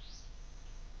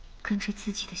跟着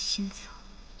自己的心走。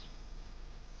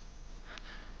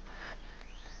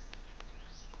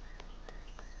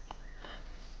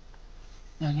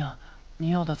娘娘，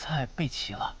您要的菜备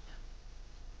齐了。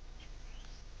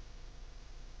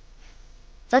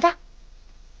走着。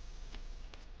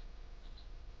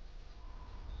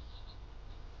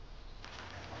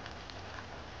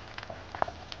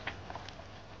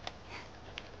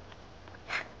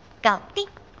搞定。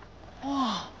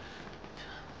哇！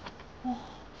哇！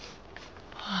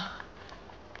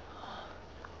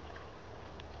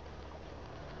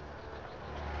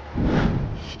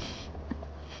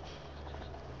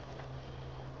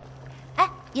哎，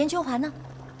严秋华呢？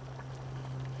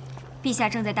陛下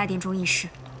正在大殿中议事。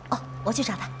哦，我去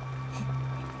找他。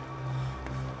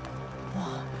哇，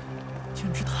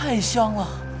简直太香了！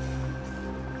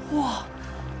哇！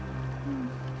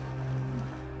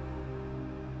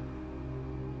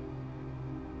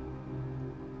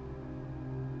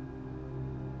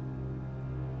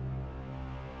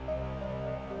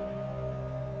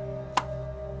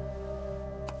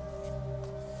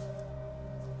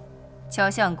乔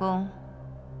相公，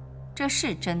这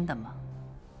是真的吗？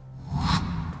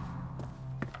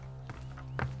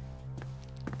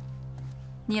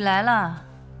你来了，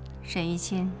沈怡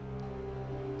亲。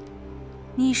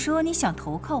你说你想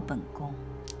投靠本宫，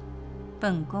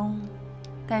本宫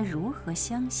该如何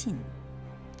相信你？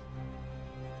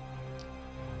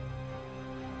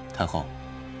太后，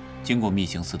经过密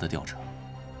刑司的调查，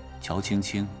乔青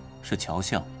青是乔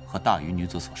相和大鱼女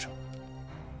子所生。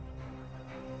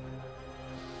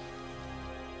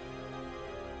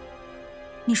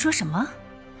你说什么？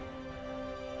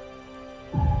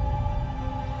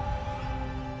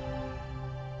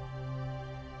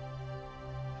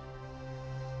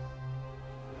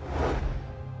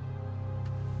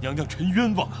娘娘，臣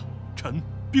冤枉啊！臣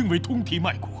并未通敌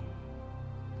卖国，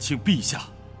请陛下、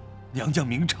娘娘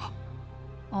明察。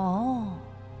哦，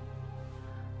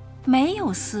没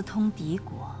有私通敌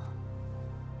国，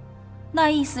那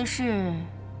意思是，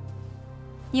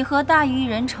你和大鱼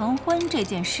人成婚这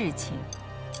件事情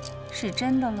是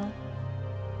真的喽？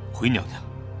回娘娘，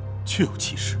确有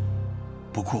其事，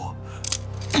不过……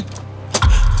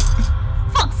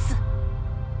放肆！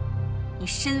你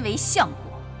身为相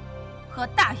国，和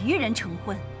大鱼人成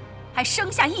婚，还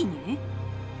生下一女，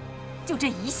就这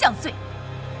一项罪，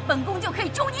本宫就可以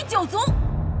诛你9族。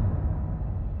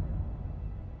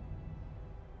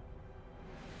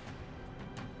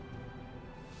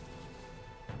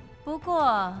不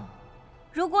过，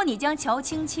如果你将乔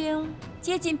青青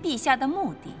接近陛下的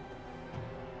目的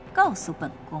告诉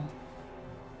本宫，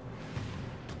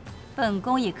本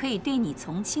宫也可以对你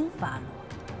从轻发落。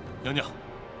娘娘，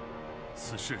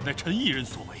此事乃臣一人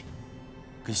所为，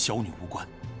跟小女无关，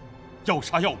要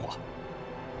杀要剐，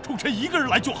冲臣一个人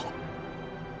来就好。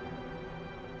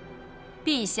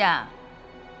陛下，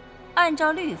按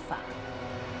照律法，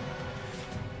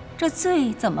这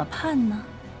罪怎么判呢？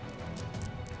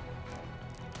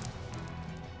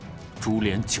株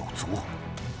连9族。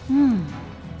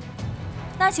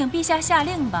那请陛下下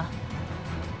令吧，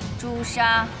诛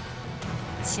杀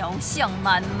乔相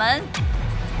满门。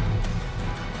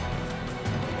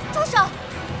住手！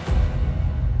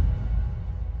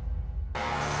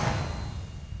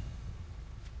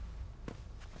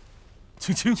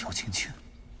青青，乔青青，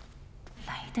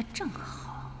来得正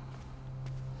好。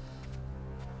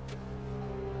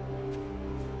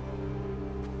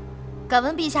敢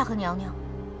问陛下和娘娘，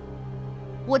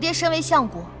我爹身为相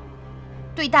国，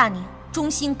对大年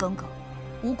忠心耿耿，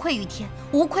无愧于天，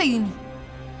无愧于民，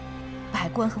百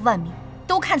官和万民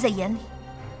都看在眼里。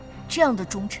这样的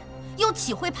忠臣，又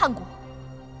岂会叛国？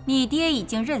你爹已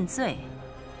经认罪，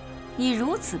你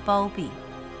如此包庇，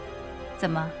怎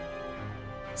么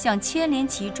想牵连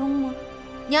其中吗？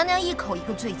娘娘一口一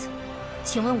个罪字，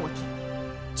请问我爹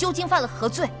究竟犯了何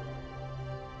罪？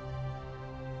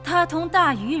他同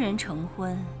大鱼人成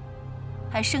婚，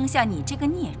还生下你这个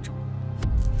孽种，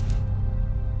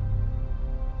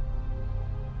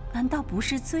难道不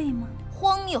是罪吗？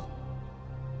荒谬！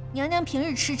娘娘平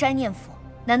日吃斋念佛，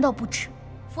难道不知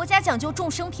佛家讲究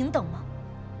众生平等吗？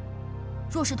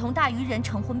若是同大鱼人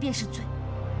成婚便是罪，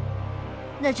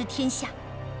那这天下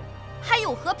还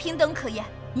有何平等可言？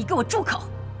你给我住口！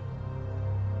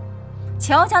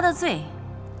乔家的罪，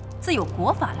自有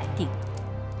国法来定，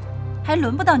还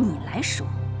轮不到你来说。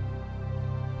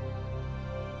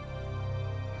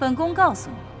本宫告诉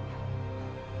你，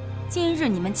今日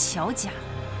你们乔家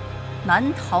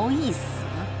难逃一死。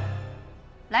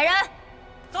来人！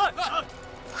在。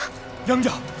娘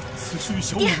娘，此事与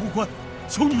小女无关，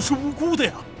小女是无辜的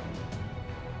呀。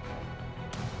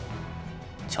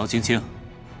乔青青，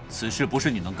此事不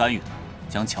是你能干预的，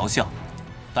将乔相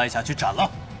带下去斩了。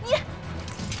你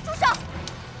住手！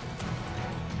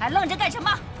还愣着干什么？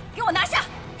给我拿下！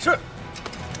是。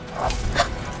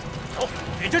走，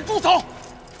给朕住手！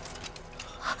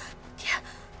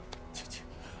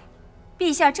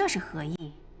陛下这是何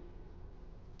意？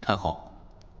太后，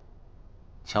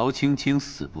乔青青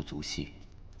死不足惜，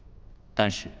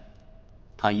但是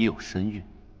她已有身孕，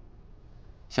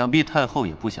想必太后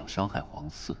也不想伤害皇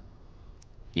嗣，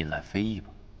引来非议吧？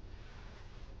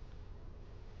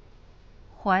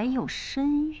怀有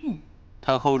身孕。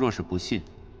太后若是不信，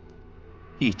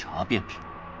一查便知。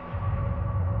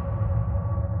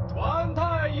传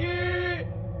太医。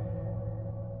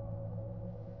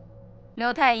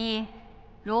刘太医，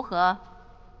如何？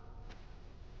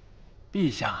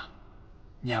陛下，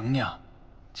娘娘，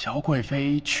乔贵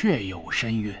妃确有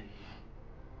身孕。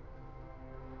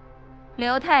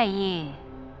刘太医，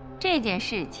这件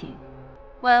事情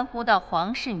关乎到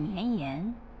皇室绵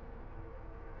延，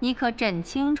你可诊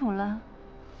清楚了？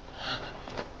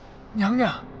娘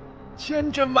娘，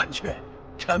千真万确，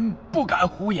臣不敢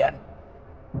胡言。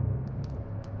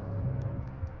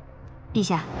陛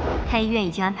下，太医院已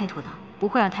经安排妥当，不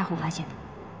会让太后发现的。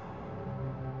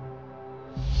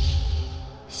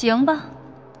行吧，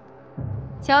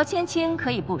乔芊芊可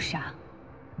以不杀，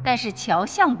但是乔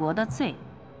相国的罪，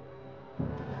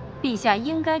陛下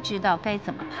应该知道该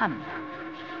怎么判吧？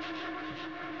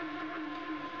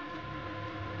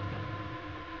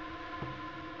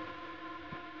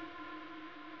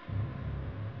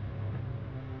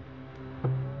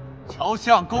乔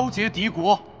相勾结敌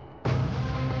国，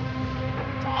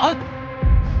斩！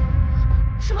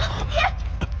什么？爹！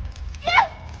爹！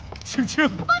青青，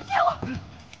放开我！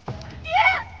爹！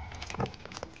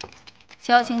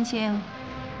乔青青，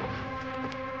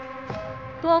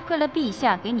多亏了陛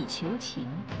下给你求情，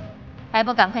还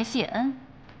不赶快谢恩？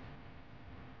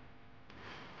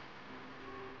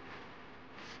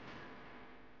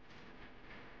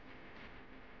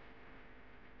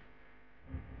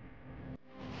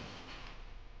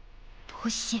多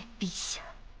谢陛下。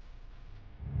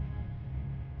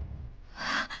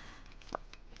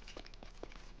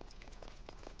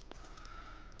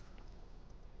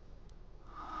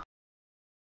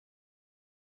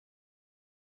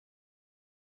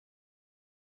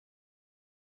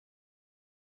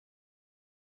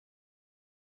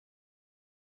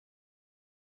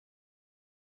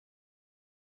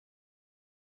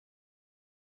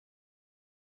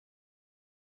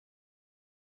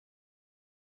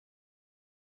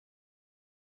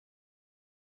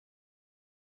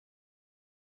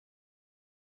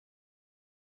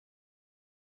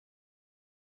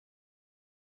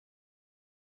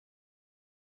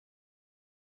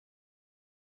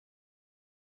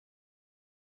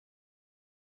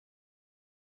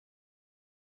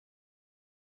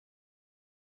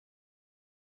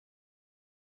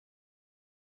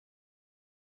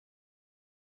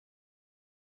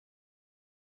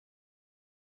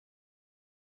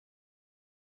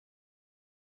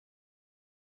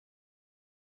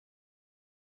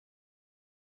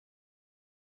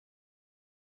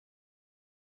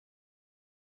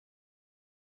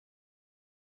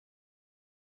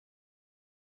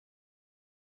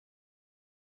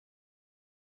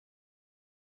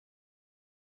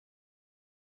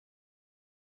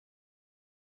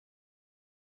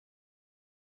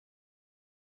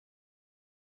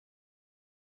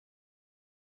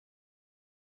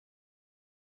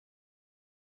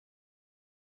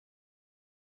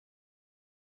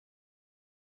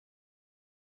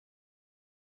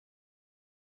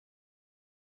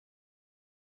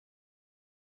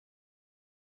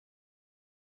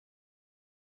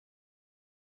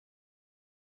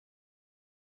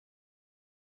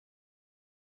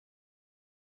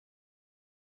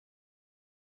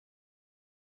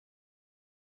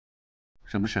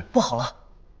什么事？不好了！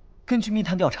根据密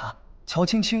探调查，乔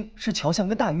青青是乔相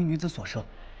跟大禹女子所生。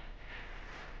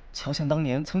乔相当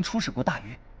年曾出使过大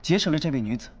禹，结识了这位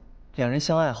女子，两人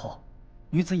相爱后，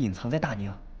女子隐藏在大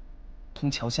宁，同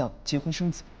乔相结婚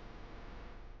生子。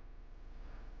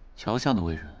乔相的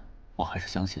为人，我还是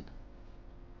相信的。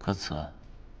可此案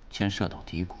牵涉到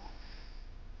敌国，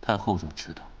太后若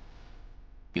知道，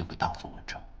定会大做文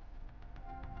章。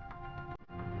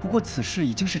不过此事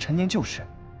已经是陈年旧事，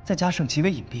再加上极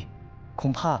为隐蔽，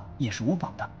恐怕也是无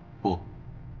妨的。不，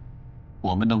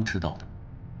我们能知道的，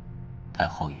太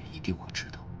后也一定会知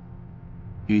道。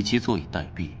与其坐以待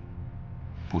毙，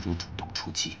不如主动出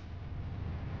击。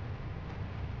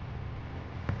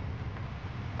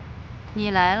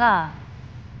你来了，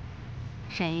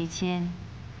沈玉清。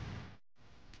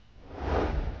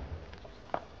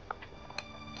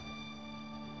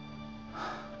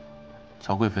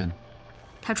乔贵妃呢？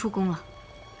她出宫了。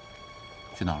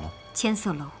去哪儿了？千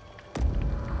色楼。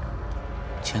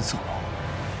千色楼。